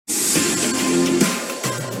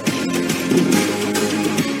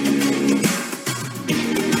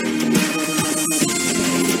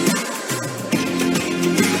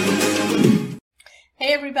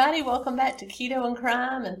Howdy, welcome back to Keto and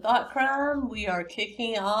Crime and Thought Crime. We are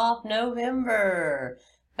kicking off November.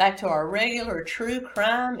 Back to our regular true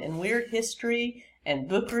crime and weird history and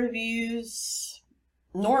book reviews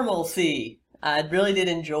normalcy. I really did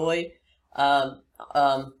enjoy Fun-O-Ween.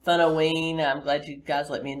 I'm glad you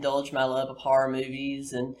guys let me indulge my love of horror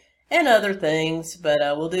movies and other things, but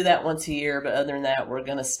we'll do that once a year. But other than that, we're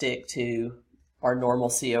going to stick to our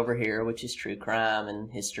normalcy over here, which is true crime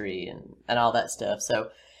and history and all that stuff. So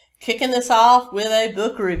kicking this off with a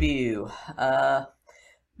book review.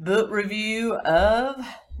 Book review of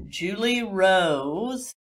Julie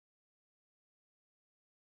Rowe's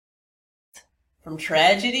From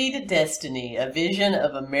Tragedy to Destiny, A Vision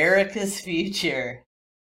of America's Future.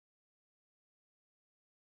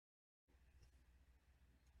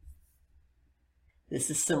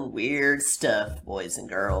 This is some weird stuff, boys and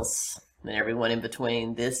girls, and everyone in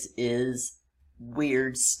between. This is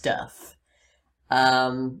weird stuff.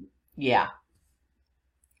 Yeah.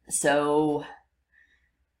 So,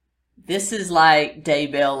 this is like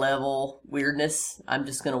Daybell level weirdness. I'm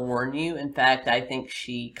just going to warn you. In fact, I think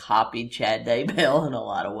she copied Chad Daybell in a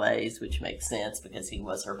lot of ways, which makes sense because he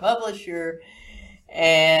was her publisher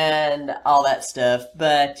and all that stuff.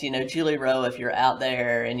 But, you know, Julie Rowe, if you're out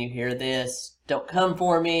there and you hear this, don't come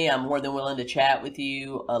for me. I'm more than willing to chat with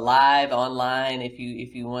you live online if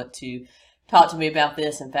you want to talk to me about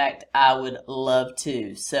this. In fact, I would love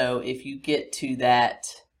to. So if you get to that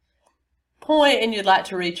point and you'd like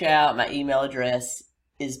to reach out, my email address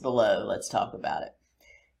is below. Let's talk about it.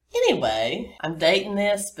 Anyway, I'm dating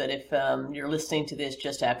this, but if you're listening to this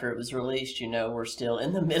just after it was released, you know we're still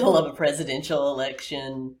in the middle of a presidential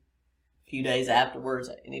election. Few days afterwards.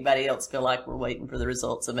 Anybody else feel like we're waiting for the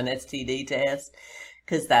results of an STD test?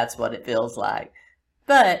 Because that's what it feels like.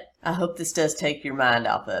 But I hope this does take your mind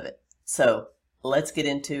off of it. So let's get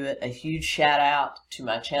into it. A huge shout out to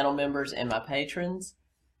my channel members and my patrons.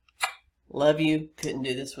 Love you. Couldn't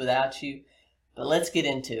do this without you. But let's get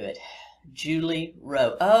into it. Julie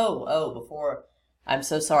Rowe. Before, I'm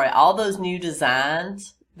so sorry. All those new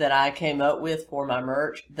designs that I came up with for my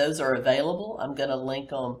merch, those are available. I'm going to link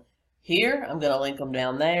them here. I'm going to link them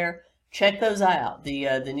down there. Check those out.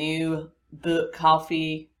 The new book,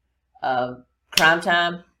 Coffee, Crime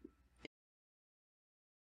Time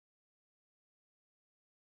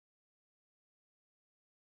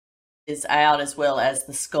is out, as well as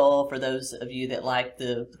the Skull for those of you that like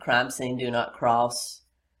the crime scene Do Not Cross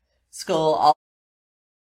Skull.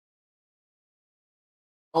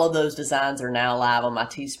 All of those designs are now live on my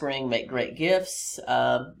Teespring. Make great gifts.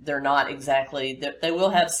 They're not exactly, they will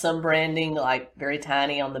have some branding, like very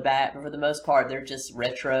tiny on the back, but for the most part, they're just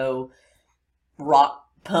retro,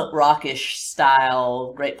 punk rockish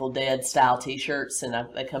style, Grateful Dead style t-shirts, and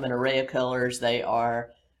they come in an array of colors. They are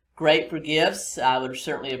great for gifts. I would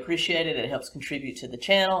certainly appreciate it. It helps contribute to the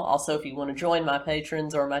channel. Also, if you want to join my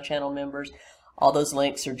patrons or my channel members, all those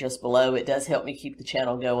links are just below. It does help me keep the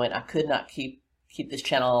channel going. I could not keep this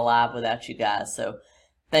channel alive without you guys. So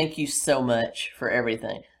thank you so much for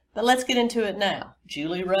everything. But let's get into it now.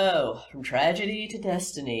 Julie Rowe, From Tragedy to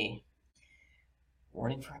Destiny.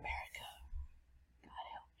 Warning for America. God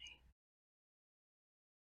help me.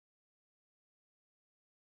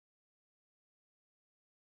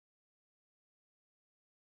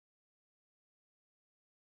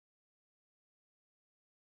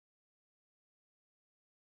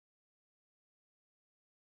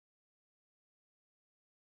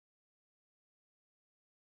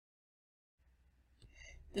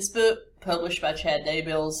 This book, published by Chad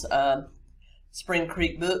Daybell's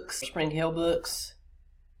Spring Hill Books,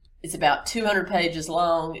 is about 200 pages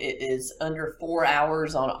long. It is under 4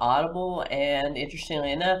 hours on Audible, and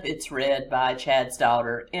interestingly enough, it's read by Chad's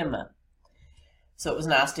daughter, Emma. So it was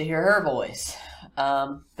nice to hear her voice.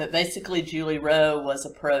 But basically, Julie Rowe was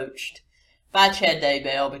approached by Chad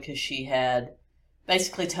Daybell because she had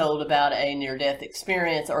basically told about a near-death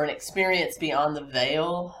experience, or an experience beyond the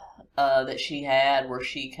veil that she had, where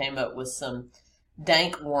she came up with some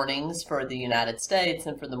dank warnings for the United States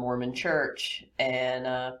and for the Mormon Church.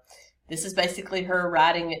 And this is basically her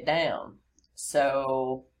writing it down.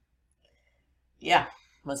 So, yeah,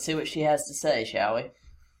 let's see what she has to say, shall we?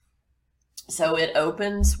 So it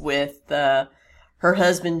opens with her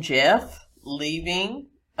husband, Jeff, leaving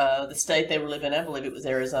the state they were living in. I believe it was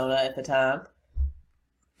Arizona at the time,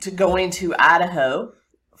 to going to Idaho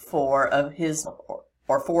for his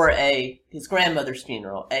grandmother's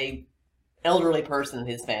funeral. A elderly person in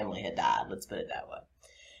his family had died. Let's put it that way.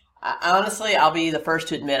 Honestly, I'll be the first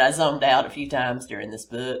to admit I zoned out a few times during this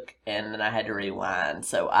book, and then I had to rewind.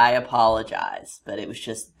 So I apologize, but it was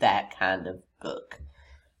just that kind of book.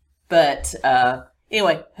 But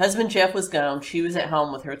Anyway, husband Jeff was gone. She was at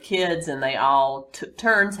home with her kids, and they all took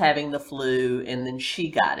turns having the flu, and then she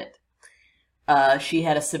got it. She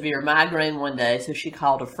had a severe migraine one day, so she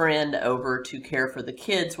called a friend over to care for the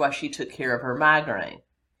kids while she took care of her migraine.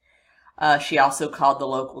 She also called the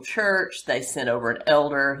local church. They sent over an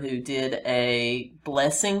elder who did a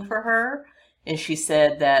blessing for her, and she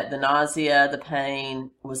said that the nausea, the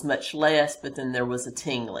pain was much less, but then there was a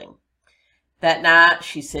tingling. That night,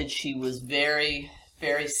 she said she was very,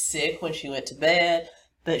 very sick when she went to bed,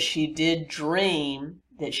 but she did dream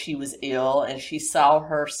that she was ill, and she saw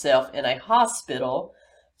herself in a hospital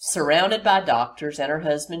surrounded by doctors and her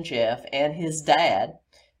husband Jeff and his dad,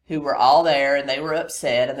 who were all there, and they were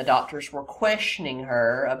upset, and the doctors were questioning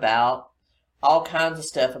her about all kinds of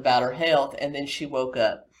stuff about her health, and then she woke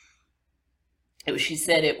up. She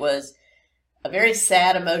said it was a very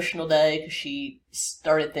sad, emotional day because she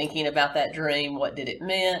started thinking about that dream, what did it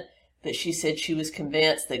mean, but she said she was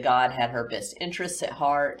convinced that God had her best interests at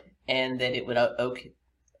heart and that it would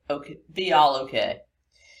be all okay.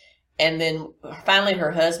 And then finally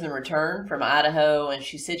her husband returned from Idaho, and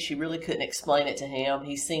she said she really couldn't explain it to him.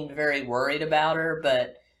 He seemed very worried about her,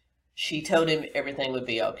 but she told him everything would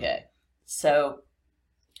be okay. So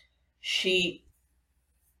she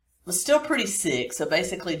was still pretty sick, so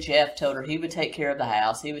basically Jeff told her he would take care of the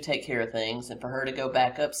house, he would take care of things, and for her to go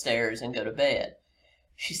back upstairs and go to bed.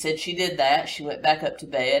 She said she did that. She went back up to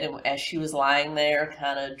bed, and as she was lying there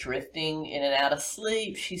kind of drifting in and out of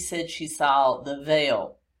sleep, she said she saw the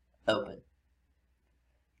veil open.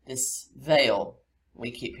 This veil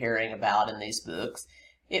we keep hearing about in these books.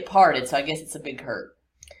 It parted, so I guess it's a big hurt.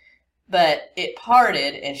 But it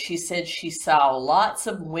parted, and she said she saw lots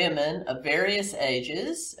of women of various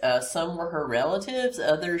ages. Some were her relatives,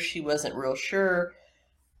 others she wasn't real sure,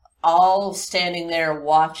 all standing there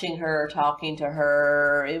watching her, talking to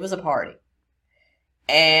her. It was a party.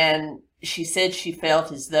 And she said she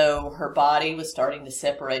felt as though her body was starting to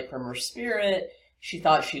separate from her spirit. She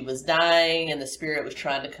thought she was dying, and the spirit was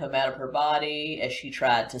trying to come out of her body as she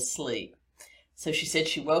tried to sleep. So she said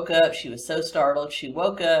she woke up. She was so startled. She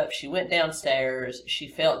woke up. She went downstairs. She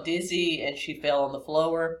felt dizzy, and she fell on the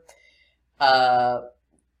floor.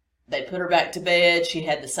 They put her back to bed. She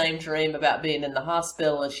had the same dream about being in the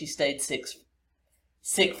hospital, and she stayed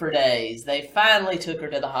sick for days. They finally took her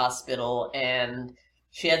to the hospital, and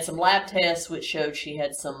she had some lab tests which showed she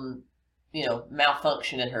had some,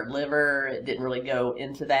 malfunction in her liver. It didn't really go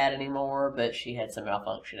into that anymore, but she had some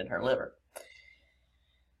malfunction in her liver.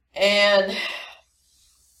 And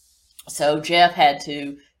so Jeff had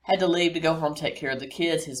to leave to go home, take care of the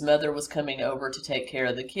kids. His mother was coming over to take care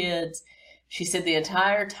of the kids. She said the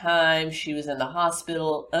entire time she was in the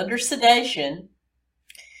hospital under sedation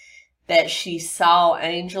that she saw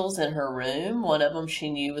angels in her room. One of them she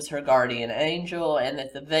knew was her guardian angel, and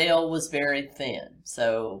that the veil was very thin.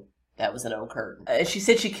 So that was an old curtain. She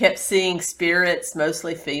said she kept seeing spirits,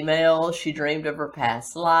 mostly female. She dreamed of her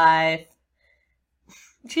past life.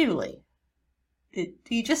 Julie, do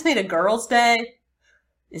you just need a girl's day?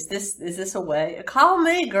 Is this a way? Call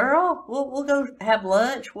me, girl. We'll go have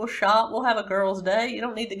lunch. We'll shop. We'll have a girl's day. You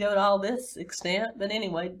don't need to go to all this extent. But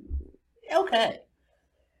anyway, okay.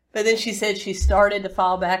 But then she said she started to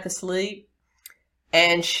fall back asleep,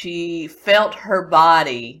 and she felt her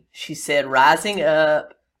body, she said, rising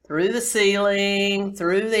up through the ceiling,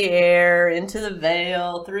 through the air, into the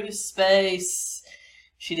veil, through space.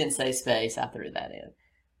 She didn't say space. I threw that in.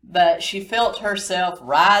 But she felt herself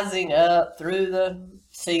rising up through the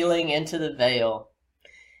ceiling into the veil.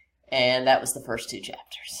 And that was the first 2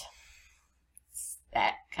 chapters. It's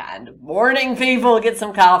that kind of morning, people. Get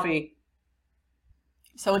some coffee.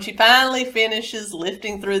 So when she finally finishes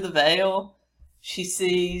lifting through the veil, she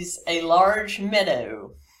sees a large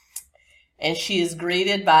meadow. And she is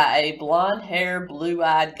greeted by a blonde-haired,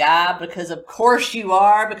 blue-eyed guy, because of course you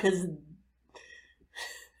are, because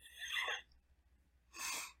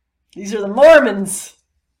these are the Mormons.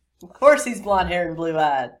 Of course he's blonde-haired and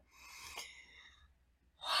blue-eyed.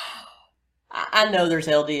 I know there's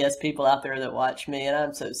LDS people out there that watch me, and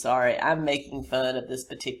I'm so sorry. I'm making fun of this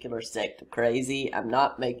particular sect of crazy. I'm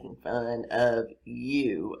not making fun of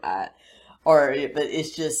you. But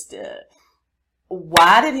it's just,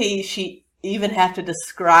 why did she even have to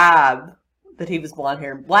describe that he was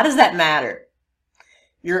blonde-haired? Why does that matter?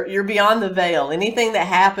 You're beyond the veil. Anything that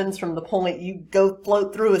happens from the point you go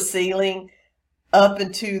float through a ceiling up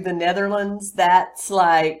into the Netherlands, that's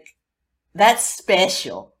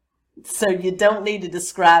special. So you don't need to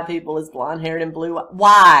describe people as blonde-haired and blue.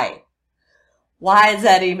 Why? Why is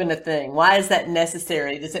that even a thing? Why is that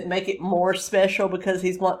necessary? Does it make it more special because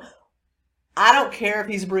he's blonde? I don't care if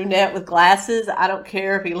he's brunette with glasses. I don't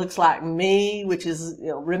care if he looks like me, which is,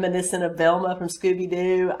 reminiscent of Velma from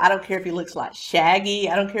Scooby-Doo. I don't care if he looks like Shaggy.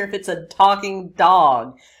 I don't care if it's a talking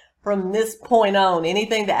dog. From this point on,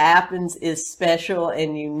 anything that happens is special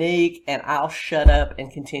and unique, and I'll shut up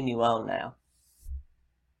and continue on now.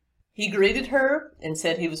 He greeted her and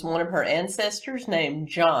said he was one of her ancestors named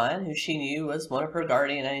John, who she knew was one of her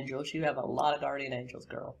guardian angels. You have a lot of guardian angels,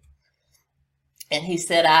 girl. And he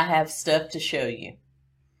said, I have stuff to show you.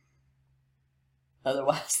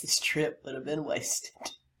 Otherwise, this trip would have been wasted.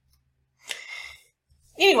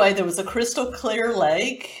 Anyway, there was a crystal clear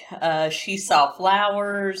lake. She saw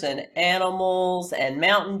flowers and animals and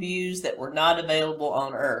mountain views that were not available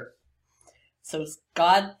on Earth. So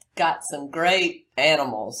God got some great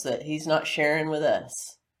animals that he's not sharing with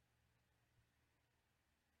us.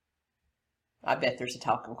 I bet there's a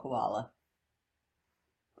talking koala,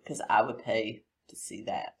 because I would pay to see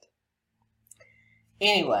that.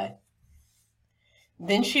 Anyway,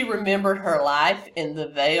 then she remembered her life in the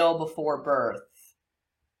veil before birth.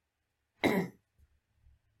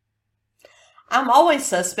 I'm always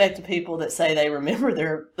suspect of people that say they remember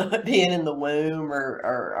their being in the womb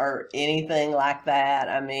or anything like that.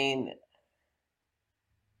 I mean,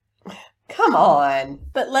 come on.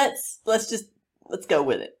 But let's go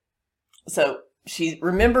with it. So she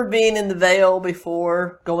remembered being in the veil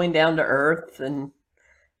before going down to earth, and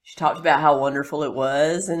she talked about how wonderful it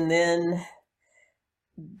was, and then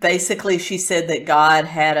basically she said that God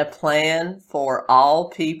had a plan for all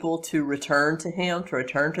people to return to him, to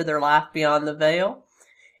return to their life beyond the veil.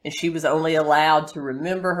 And she was only allowed to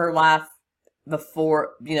remember her life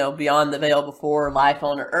before, beyond the veil, before life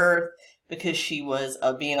on earth, because she was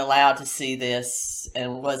being allowed to see this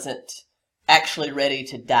and wasn't actually ready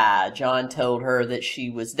to die. John told her that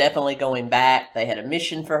she was definitely going back. They had a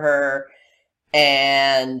mission for her,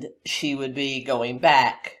 and she would be going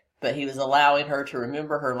back. But he was allowing her to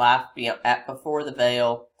remember her life before the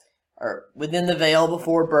veil, or within the veil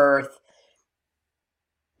before birth,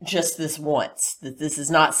 just this once. That this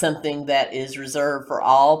is not something that is reserved for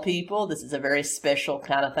all people. This is a very special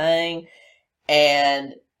kind of thing.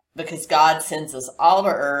 And because God sends us all to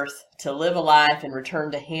earth to live a life and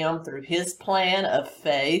return to him through his plan of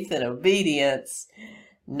faith and obedience,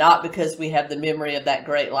 not because we have the memory of that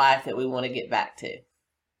great life that we want to get back to.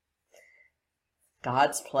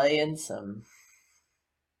 God's playing some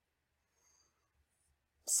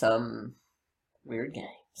weird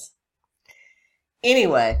games.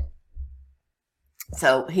 Anyway,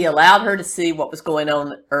 so he allowed her to see what was going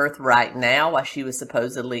on earth right now while she was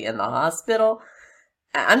supposedly in the hospital.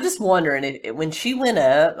 I'm just wondering, if when she went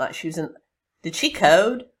up, like she was in, did she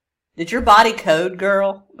code? Did your body code,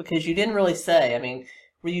 girl? Because you didn't really say. I mean,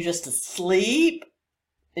 were you just asleep?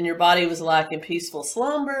 And your body was like in peaceful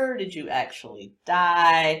slumber? Did you actually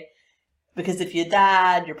die? Because if you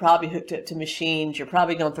died, you're probably hooked up to machines. You're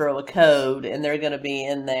probably going to throw a code, and they're going to be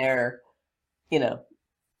in there,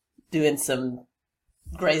 doing some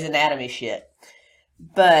Grey's Anatomy shit.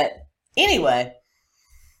 But anyway,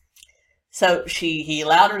 so he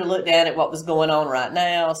allowed her to look down at what was going on right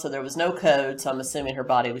now. So there was no code. So I'm assuming her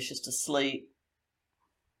body was just asleep,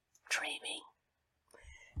 dreaming.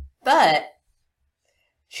 But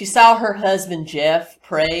she saw her husband, Jeff,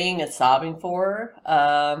 praying and sobbing for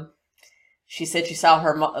her. She said she saw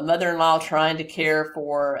her mother-in-law trying to care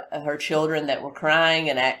for her children that were crying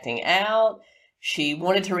and acting out. She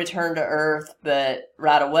wanted to return to Earth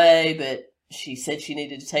right away, but she said she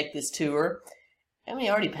needed to take this tour. I mean,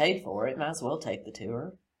 you already paid for it. Might as well take the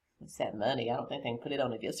tour. It's that money. I don't think they can put it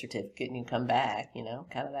on a gift certificate and you can come back,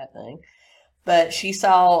 kind of that thing. But she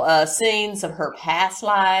saw scenes of her past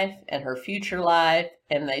life and her future life,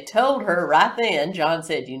 and they told her right then, John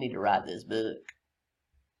said, you need to write this book.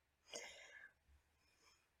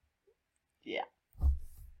 Yeah.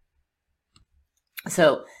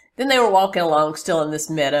 So then they were walking along still in this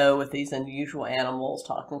meadow with these unusual animals,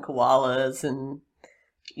 talking koalas and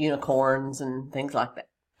unicorns and things like that.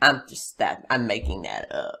 I'm making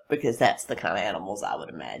that up because that's the kind of animals I would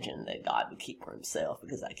imagine that God would keep for himself,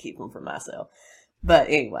 because I keep them for myself. But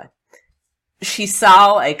anyway, she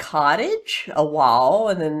saw a cottage, a wall,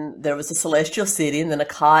 and then there was a celestial city, and then a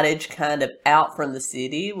cottage kind of out from the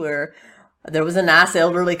city where there was a nice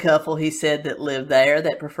elderly couple, he said, that lived there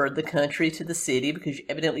that preferred the country to the city, because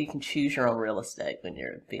evidently you can choose your own real estate when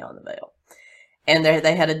you're beyond the veil. And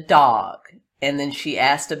they had a dog. And then she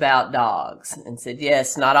asked about dogs and said,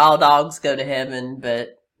 yes, not all dogs go to heaven,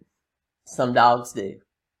 but some dogs do.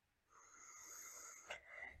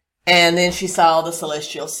 And then she saw the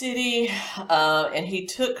celestial city, and he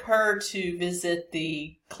took her to visit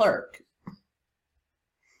the clerk.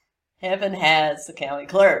 Heaven has the county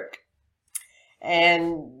clerk.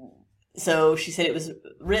 And so she said it was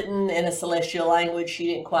written in a celestial language she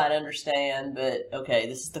didn't quite understand, but okay,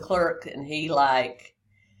 this is the clerk, and he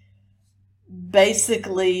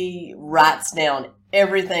basically writes down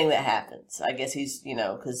everything that happens. I guess he's,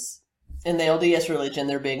 because in the LDS religion,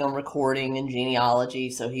 they're big on recording and genealogy,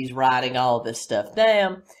 so he's writing all of this stuff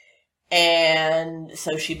down. And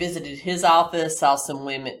so she visited his office, saw some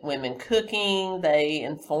women cooking. They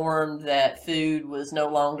informed that food was no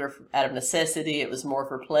longer out of necessity. It was more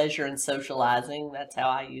for pleasure and socializing. That's how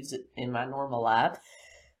I use it in my normal life.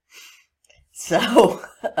 So,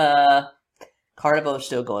 carnivore is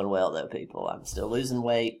still going well, though, people. I'm still losing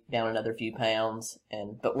weight, down another few pounds.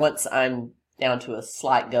 But once I'm down to a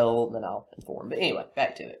slight goal, then I'll inform. But anyway,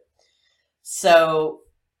 back to it. So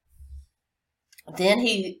then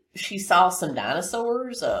she saw some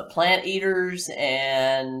dinosaurs, plant eaters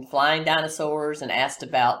and flying dinosaurs, and asked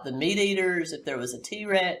about the meat eaters, if there was a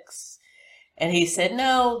T-Rex. And he said,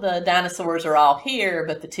 no, the dinosaurs are all here,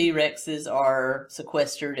 but the T-Rexes are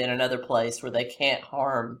sequestered in another place where they can't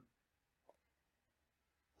harm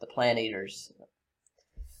the plant eaters.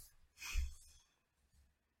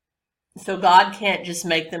 So God can't just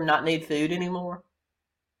make them not need food anymore.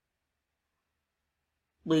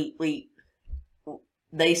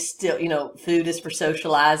 They still, food is for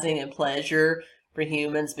socializing and pleasure for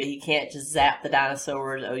humans, but he can't just zap the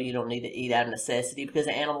dinosaurs. Oh, you don't need to eat out of necessity, because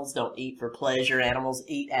animals don't eat for pleasure. Animals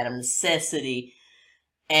eat out of necessity.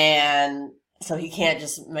 And so he can't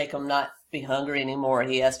just make them not be hungry anymore.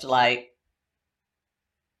 He has to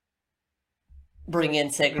bring in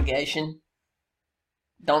segregation.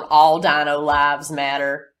 Don't all dino lives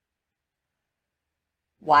matter?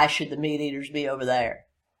 Why should the meat eaters be over there?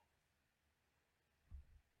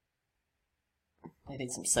 They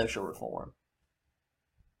need some social reform.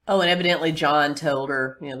 Oh, and evidently John told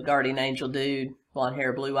her, the guardian angel dude, blonde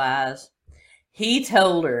hair, blue eyes. He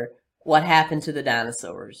told her what happened to the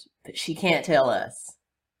dinosaurs, but she can't tell us.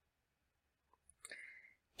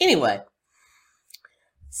 All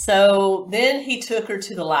So then he took her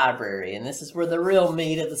to the library, and this is where the real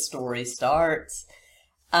meat of the story starts.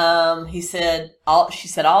 She said all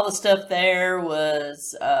the stuff there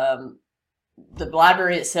was, the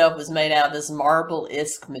library itself was made out of this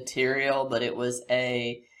marble-esque material, but it was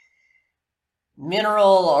a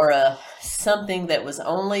mineral or something that was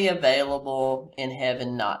only available in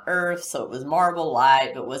heaven, not earth. So it was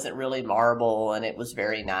marble-like, but wasn't really marble, and it was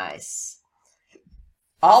very nice.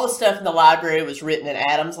 All the stuff in the library was written in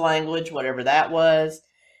Adam's language, whatever that was.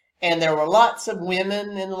 And there were lots of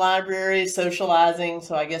women in the library socializing,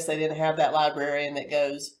 so I guess they didn't have that librarian that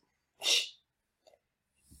goes, shh.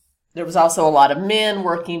 There was also a lot of men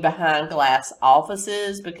working behind glass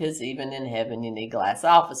offices, because even in heaven you need glass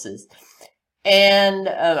offices. And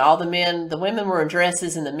the women were in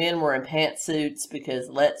dresses and the men were in pantsuits, because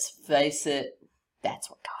let's face it, that's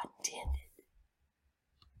what God intended.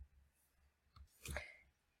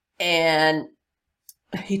 And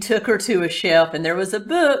he took her to a shelf, and there was a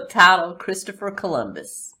book titled Christopher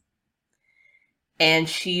Columbus. And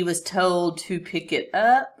she was told to pick it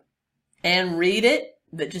up and read it,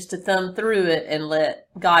 but just to thumb through it and let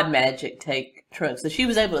God magic take trunk. So she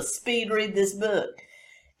was able to speed read this book.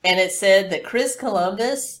 And it said that Chris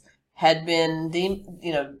Columbus had been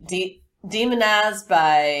demonized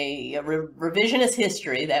by revisionist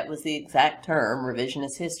history. That was the exact term,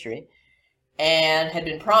 revisionist history. And had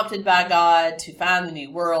been prompted by God to find the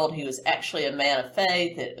new world. He was actually a man of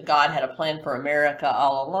faith, that God had a plan for America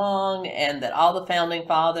all along, and that all the founding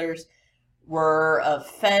fathers were of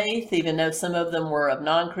faith, even though some of them were of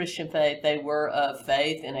non-Christian faith. They were of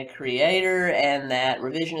faith in a creator, and that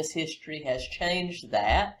revisionist history has changed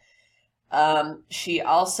that. She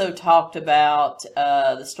also talked about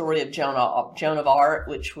the story of Joan of Arc,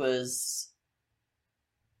 which was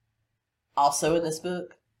also in this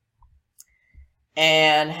book,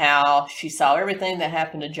 and how she saw everything that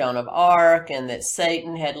happened to Joan of Arc, and that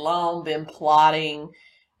Satan had long been plotting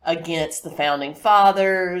against the founding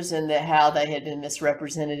fathers, and that how they had been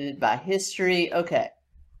misrepresented by history. Okay.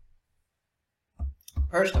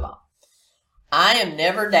 First of all, I am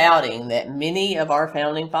never doubting that many of our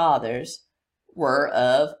founding fathers were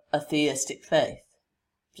of a theistic faith.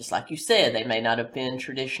 Just like you said, they may not have been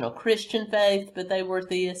traditional Christian faith, but they were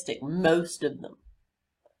theistic, most of them.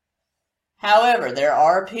 However, there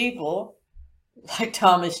are people like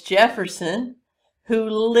Thomas Jefferson who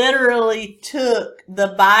literally took the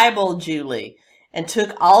Bible, Julie, and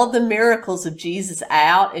took all of the miracles of Jesus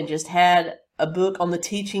out and just had a book on the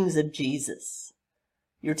teachings of Jesus.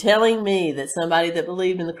 You're telling me that somebody that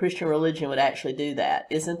believed in the Christian religion would actually do that?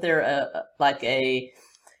 Isn't there a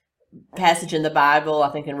passage in the Bible,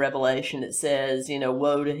 I think in Revelation, it says,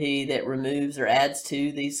 woe to he that removes or adds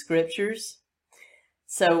to these scriptures.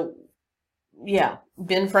 So, yeah,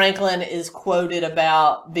 Ben Franklin is quoted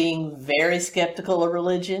about being very skeptical of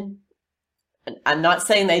religion. I'm not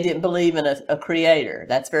saying they didn't believe in a creator.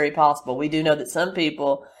 That's very possible. We do know that some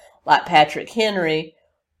people, like Patrick Henry,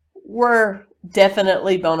 were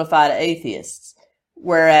definitely bona fide atheists,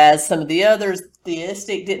 whereas some of the others,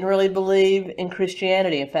 theistic, didn't really believe in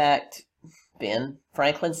Christianity. In fact, Ben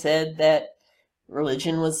Franklin said that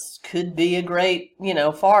religion could be a great,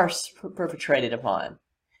 farce perpetrated upon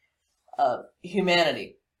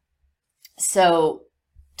humanity. So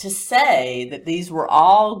to say that these were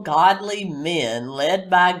all godly men led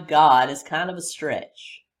by God is kind of a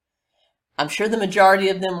stretch. I'm sure the majority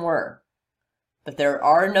of them were, but there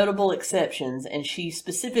are notable exceptions, and she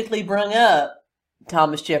specifically brought up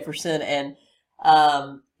Thomas Jefferson and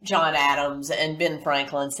John Adams and Ben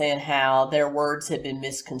Franklin, saying how their words had been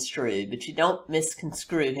misconstrued. But you don't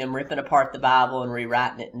misconstrue him ripping apart the Bible and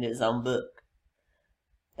rewriting it into his own book.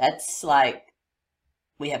 That's like,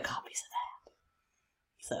 we have copies of that.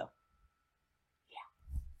 So, yeah.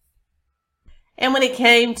 And when it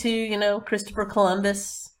came to, Christopher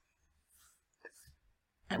Columbus,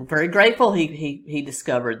 I'm very grateful he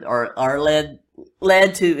discovered or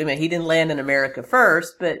led to, he didn't land in America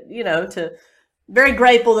first, but, very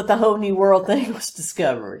grateful that the whole New World thing was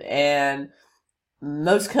discovered. And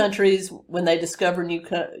most countries, when they discover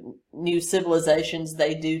new civilizations,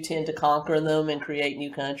 they do tend to conquer them and create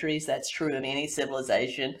new countries. That's true of any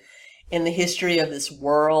civilization. In the history of this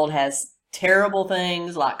world has terrible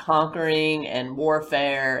things like conquering and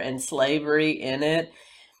warfare and slavery in it.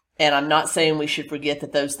 And I'm not saying we should forget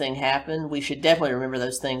that those things happened. We should definitely remember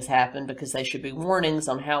those things happened, because they should be warnings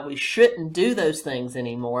on how we shouldn't do those things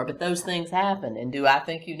anymore. But those things happen. And do I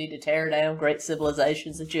think you need to tear down great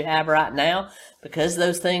civilizations that you have right now because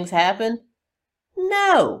those things happen?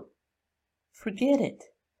 No. Forget it.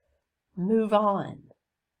 Move on.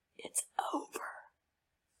 It's over.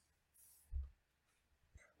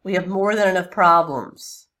 We have more than enough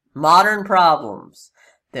problems, modern problems,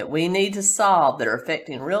 that we need to solve that are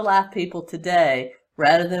affecting real life people today,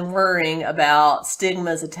 rather than worrying about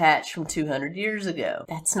stigmas attached from 200 years ago.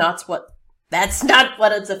 That's not what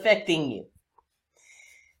it's affecting you.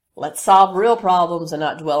 Let's solve real problems and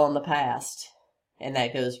not dwell on the past. And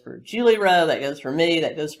that goes for Julie Rowe, that goes for me,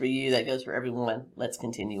 that goes for you, that goes for everyone. Let's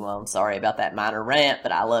continue on. Sorry about that minor rant,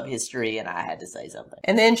 but I love history and I had to say something.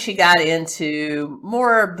 And then she got into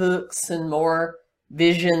more books and more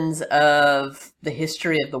visions of the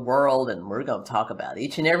history of the world, and we're going to talk about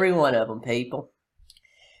each and every one of them, people.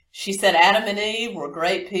 She said Adam and Eve were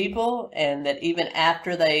great people, and that even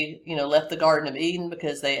after they, left the Garden of Eden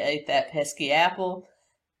because they ate that pesky apple,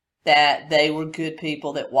 that they were good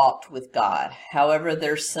people that walked with God. However,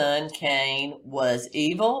 their son Cain was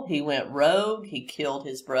evil. He went rogue. He killed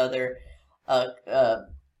his brother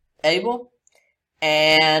Abel,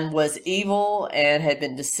 and was evil and had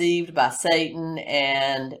been deceived by Satan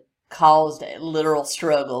and caused a literal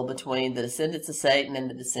struggle between the descendants of Satan and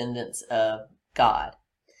the descendants of God.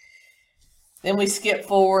 Then we skip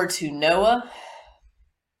forward to Noah,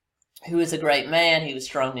 who was a great man. He was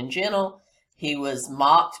strong and gentle. He was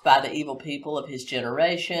mocked by the evil people of his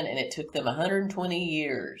generation, and it took them 120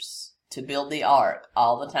 years to build the ark,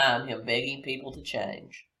 all the time him begging people to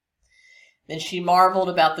change. Then she marveled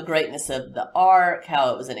about the greatness of the ark,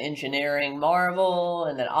 how it was an engineering marvel,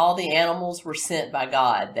 and that all the animals were sent by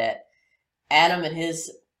God, that Adam and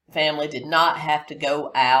his family did not have to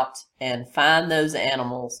go out and find those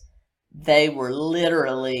animals. They were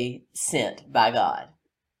literally sent by God.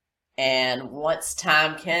 And once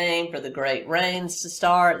time came for the great rains to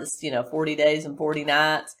start, this, 40 days and 40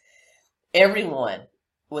 nights, everyone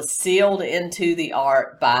was sealed into the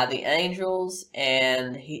ark by the angels,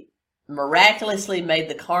 and he miraculously made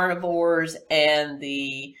the carnivores and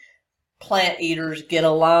the plant eaters get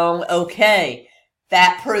along okay.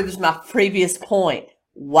 That proves my previous point.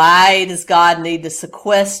 Why does God need to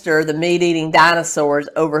sequester the meat-eating dinosaurs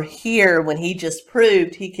over here when he just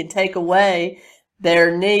proved he can take away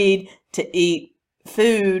their need to eat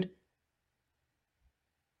food,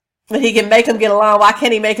 but he can make them get along? Why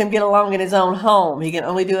can't he make them get along in his own home? He can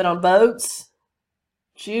only do it on boats?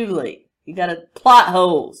 Julie, you got to plot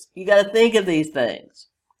holes. You got to think of these things.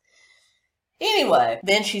 Anyway,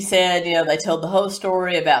 then she said, they told the whole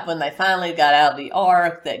story about when they finally got out of the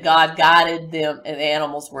ark, that God guided them and the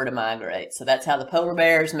animals were to migrate. So that's how the polar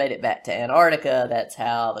bears made it back to Antarctica. That's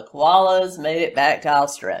how the koalas made it back to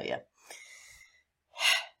Australia.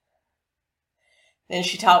 Then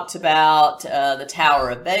she talked about the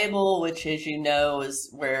Tower of Babel, which, as you know, is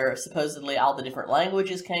where supposedly all the different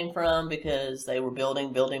languages came from because they were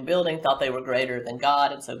building, thought they were greater than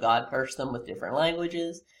God, and so God cursed them with different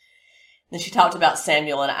languages. Then she talked about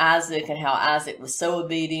Samuel and Isaac and how Isaac was so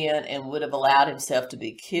obedient and would have allowed himself to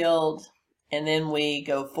be killed. And then we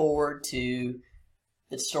go forward to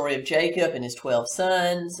the story of Jacob and his 12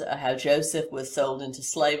 sons, how Joseph was sold into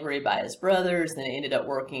slavery by his brothers, then ended up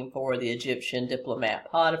working for the Egyptian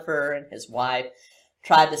diplomat Potiphar, and his wife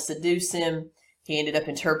tried to seduce him. He ended up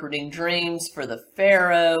interpreting dreams for the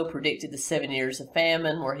Pharaoh, predicted the 7 years of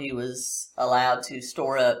famine where he was allowed to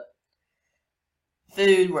store up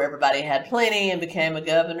food where everybody had plenty, and became a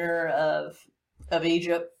governor of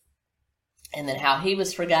Egypt. And then how he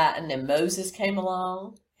was forgotten and Moses came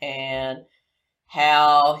along, and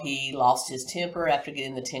how he lost his temper after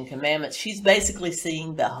getting the 10 Commandments. She's basically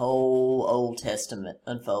seeing the whole Old Testament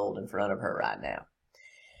unfold in front of her right now.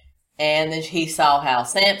 And then she saw how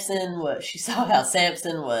Samson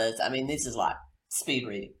was, I mean, this is like speed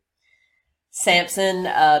reading. Samson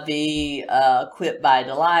be equipped by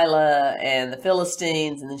Delilah and the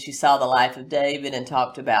Philistines, and then she saw the life of David and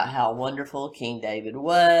talked about how wonderful King David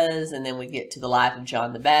was. And then we get to the life of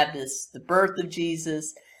John the Baptist, the birth of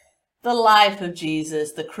Jesus, the life of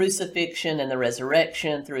Jesus, the crucifixion and the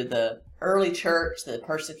resurrection through the early church, the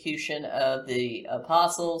persecution of the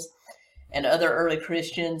apostles and other early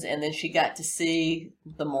Christians. And then she got to see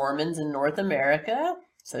the Mormons in North America.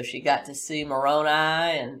 So she got to see Moroni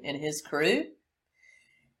and his crew,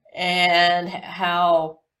 and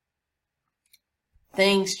how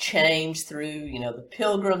things changed through, the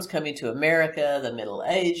Pilgrims coming to America, the Middle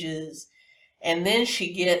Ages. And then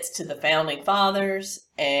she gets to the Founding Fathers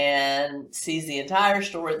and sees the entire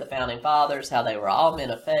story of the Founding Fathers, how they were all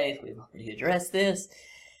men of faith. We've already addressed this.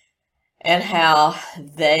 And how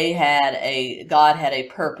God had a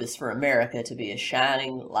purpose for America to be a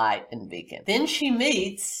shining light and beacon. Then she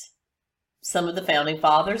meets some of the Founding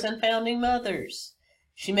Fathers and Founding Mothers.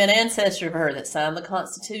 She met an ancestor of her that signed the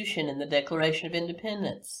Constitution and the Declaration of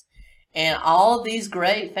Independence. And all of these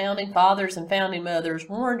great Founding Fathers and Founding Mothers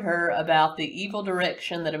warned her about the evil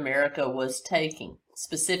direction that America was taking.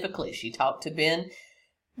 Specifically, she talked to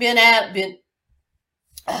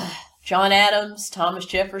John Adams, Thomas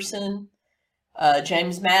Jefferson,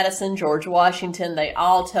 James Madison, George Washington. They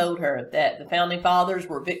all told her that the Founding Fathers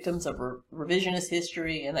were victims of revisionist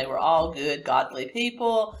history, and they were all good, godly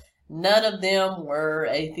people. None of them were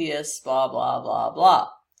atheists, blah, blah, blah, blah.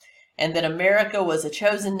 And that America was a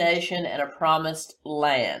chosen nation and a promised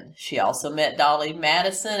land. She also met Dolly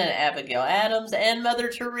Madison and Abigail Adams and Mother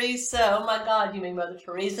Teresa. Oh my God, you mean Mother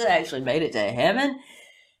Teresa actually made it to heaven?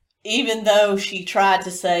 Even though she tried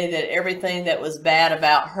to say that everything that was bad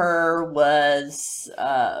about her was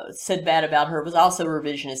also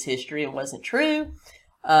revisionist history and wasn't true.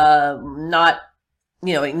 Not,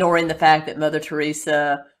 ignoring the fact that Mother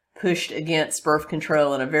Teresa pushed against birth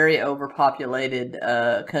control in a very overpopulated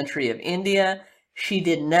country of India. She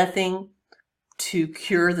did nothing to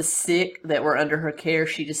cure the sick that were under her care.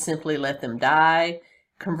 She just simply let them die,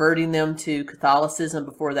 converting them to Catholicism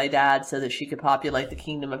before they died so that she could populate the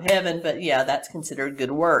kingdom of heaven. But yeah, that's considered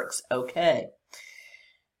good works. Okay.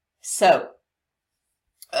 So,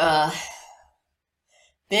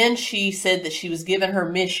 then she said that she was given her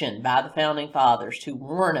mission by the Founding Fathers to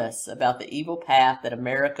warn us about the evil path that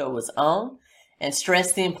America was on and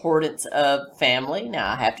stress the importance of family. Now,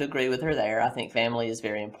 I have to agree with her there. I think family is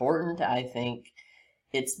very important. I think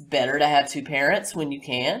it's better to have two parents when you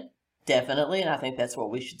can. Definitely, and I think that's what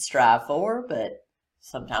we should strive for, but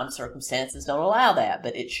sometimes circumstances don't allow that.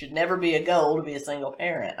 But it should never be a goal to be a single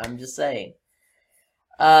parent. I'm just saying.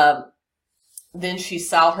 Then she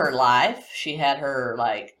saw her life. She had her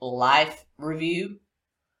life review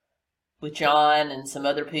with John and some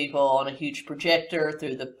other people on a huge projector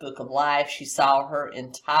through the Book of Life. She saw her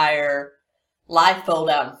entire life fold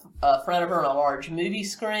out in front of her on a large movie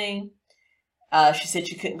screen. She said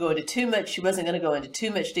she couldn't go into too much. She wasn't going to go into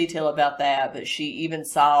too much detail about that, but she even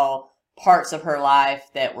saw parts of her life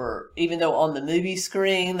that were, even though on the movie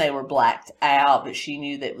screen they were blacked out, but she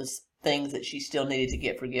knew that it was things that she still needed to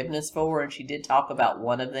get forgiveness for, and she did talk about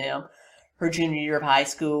one of them, her junior year of high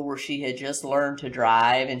school, where she had just learned to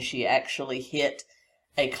drive, and she actually hit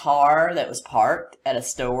a car that was parked at a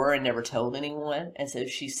store and never told anyone, and so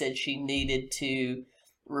she said she needed to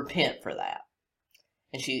repent for that.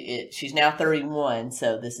 And she's now 31,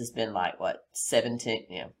 so this has been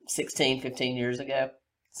 16, 15 years ago.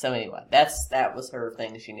 So anyway, that was her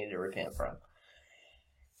thing she needed to repent from.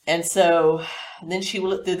 And so then she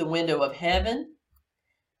looked through the window of heaven,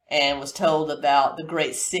 and was told about the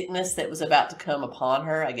great sickness that was about to come upon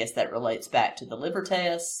her. I guess that relates back to the liver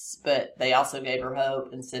tests, but they also gave her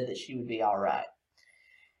hope and said that she would be all right.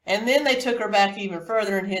 And then they took her back even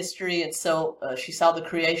further in history, and so she saw the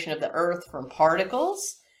creation of the earth from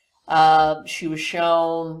particles. She was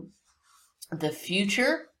shown the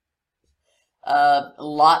future,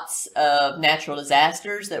 lots of natural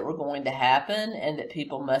disasters that were going to happen, and that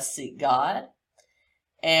people must seek God.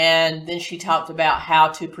 And then she talked about how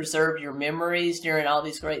to preserve your memories during all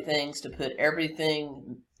these great things, to put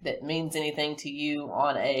everything that means anything to you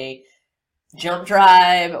on a jump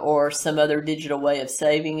drive or some other digital way of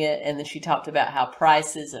saving it. And then she talked about how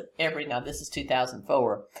prices of now this is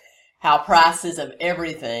 2004, how prices of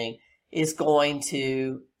everything is going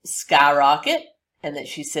to skyrocket, and that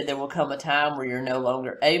she said there will come a time where you're no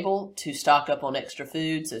longer able to stock up on extra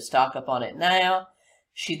food, so stock up on it now.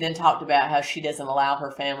 She then talked about how she doesn't allow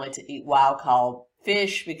her family to eat wild-caught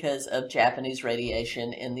fish because of Japanese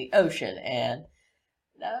radiation in the ocean. And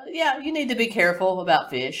yeah, you need to be careful about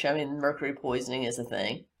fish. I mean, mercury poisoning is a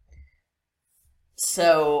thing.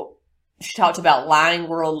 So she talked about lying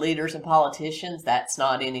world leaders and politicians. That's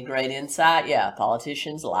not any great insight. Yeah,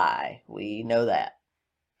 politicians lie. We know that.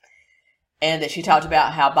 And that she talked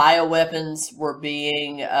about how bioweapons were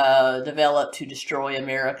being developed to destroy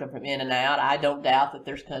America from in and out. I don't doubt that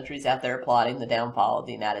there's countries out there plotting the downfall of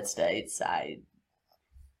the United States. I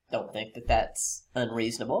don't think that that's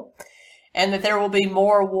unreasonable. And that there will be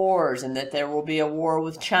more wars, and that there will be a war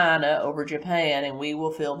with China over Japan, and we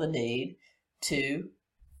will feel the need to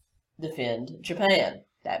defend Japan.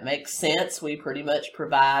 That makes sense. We pretty much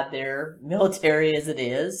provide their military as it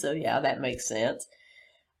is, so yeah, that makes sense.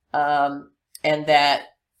 And that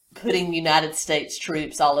putting United States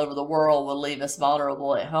troops all over the world will leave us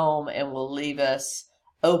vulnerable at home and will leave us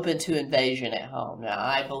open to invasion at home. Now,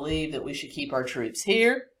 I believe that we should keep our troops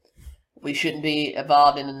here. We shouldn't be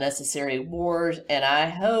involved in unnecessary wars, and I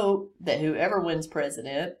hope that whoever wins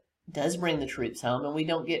president does bring the troops home and we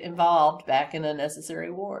don't get involved back in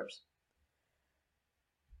unnecessary wars.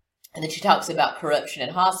 And then she talks about corruption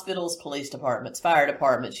in hospitals, police departments, fire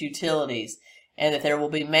departments, utilities, and that there will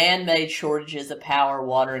be man-made shortages of power,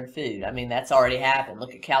 water, and food. I mean, that's already happened.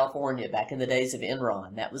 Look at California back in the days of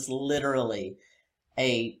Enron. That was literally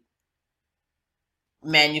a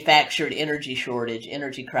manufactured energy shortage,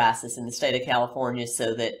 energy crisis in the state of California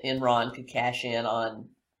so that Enron could cash in on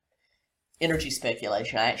energy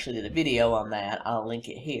speculation. I actually did a video on that. I'll link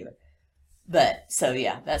it here. But, so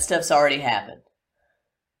yeah, that stuff's already happened.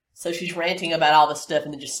 So she's ranting about all this stuff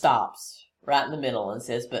and then just stops right in the middle and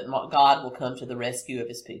says, but God will come to the rescue of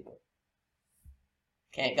his people.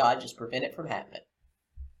 Can't God just prevent it from happening?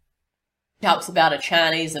 Talks about a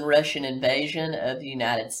Chinese and Russian invasion of the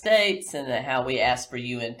United States and how we ask for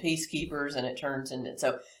UN peacekeepers, and it turns into...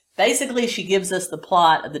 So basically she gives us the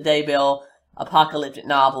plot of the Daybell apocalyptic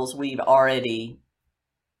novels we've already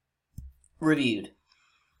reviewed.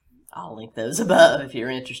 I'll link those above if you're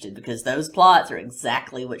interested, because those plots are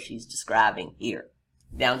exactly what she's describing here,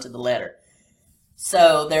 down to the letter.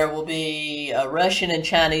 So there will be a Russian and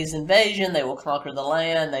Chinese invasion. They will conquer the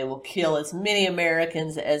land. They will kill as many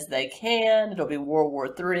Americans as they can. It'll be World War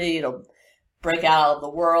III. It'll break out all of the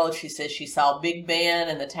world. She says she saw Big Ben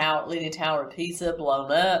and the Leaning Tower of Pisa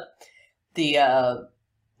blown up. The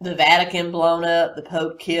Vatican blown up. The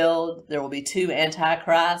Pope killed. There will be two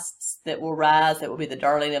antichrists that will rise. That will be the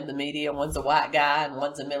darling of the media. One's a white guy and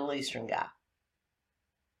one's a Middle Eastern guy.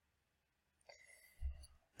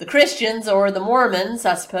 The Christians, or the Mormons,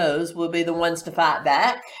 I suppose, will be the ones to fight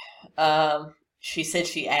back. She said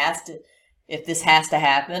she asked if this has to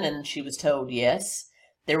happen, and she was told yes.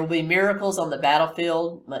 There will be miracles on the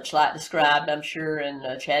battlefield, much like described, I'm sure, in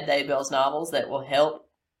Chad Daybell's novels, that will help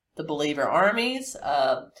the believer armies.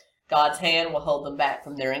 God's hand will hold them back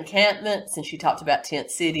from their encampments, and she talked about tent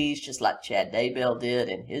cities, just like Chad Daybell did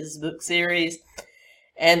in his book series.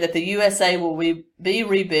 And that the USA will be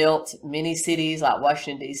rebuilt. Many cities like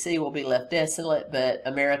Washington, D.C. will be left desolate, but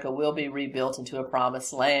America will be rebuilt into a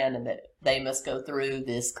promised land, and that they must go through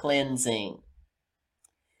this cleansing.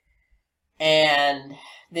 And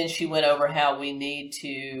then she went over how we need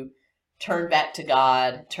to turn back to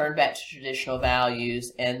God, turn back to traditional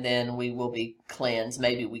values, and then we will be cleansed.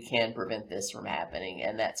 Maybe we can prevent this from happening,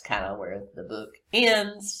 and that's kind of where the book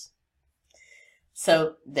ends.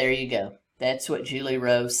 So there you go. That's what Julie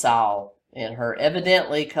Rowe saw in her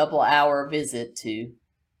evidently couple-hour visit to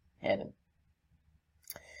heaven.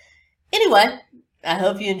 Anyway, I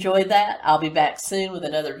hope you enjoyed that. I'll be back soon with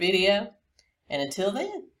another video. And until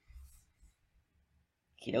then,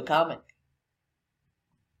 keto comic.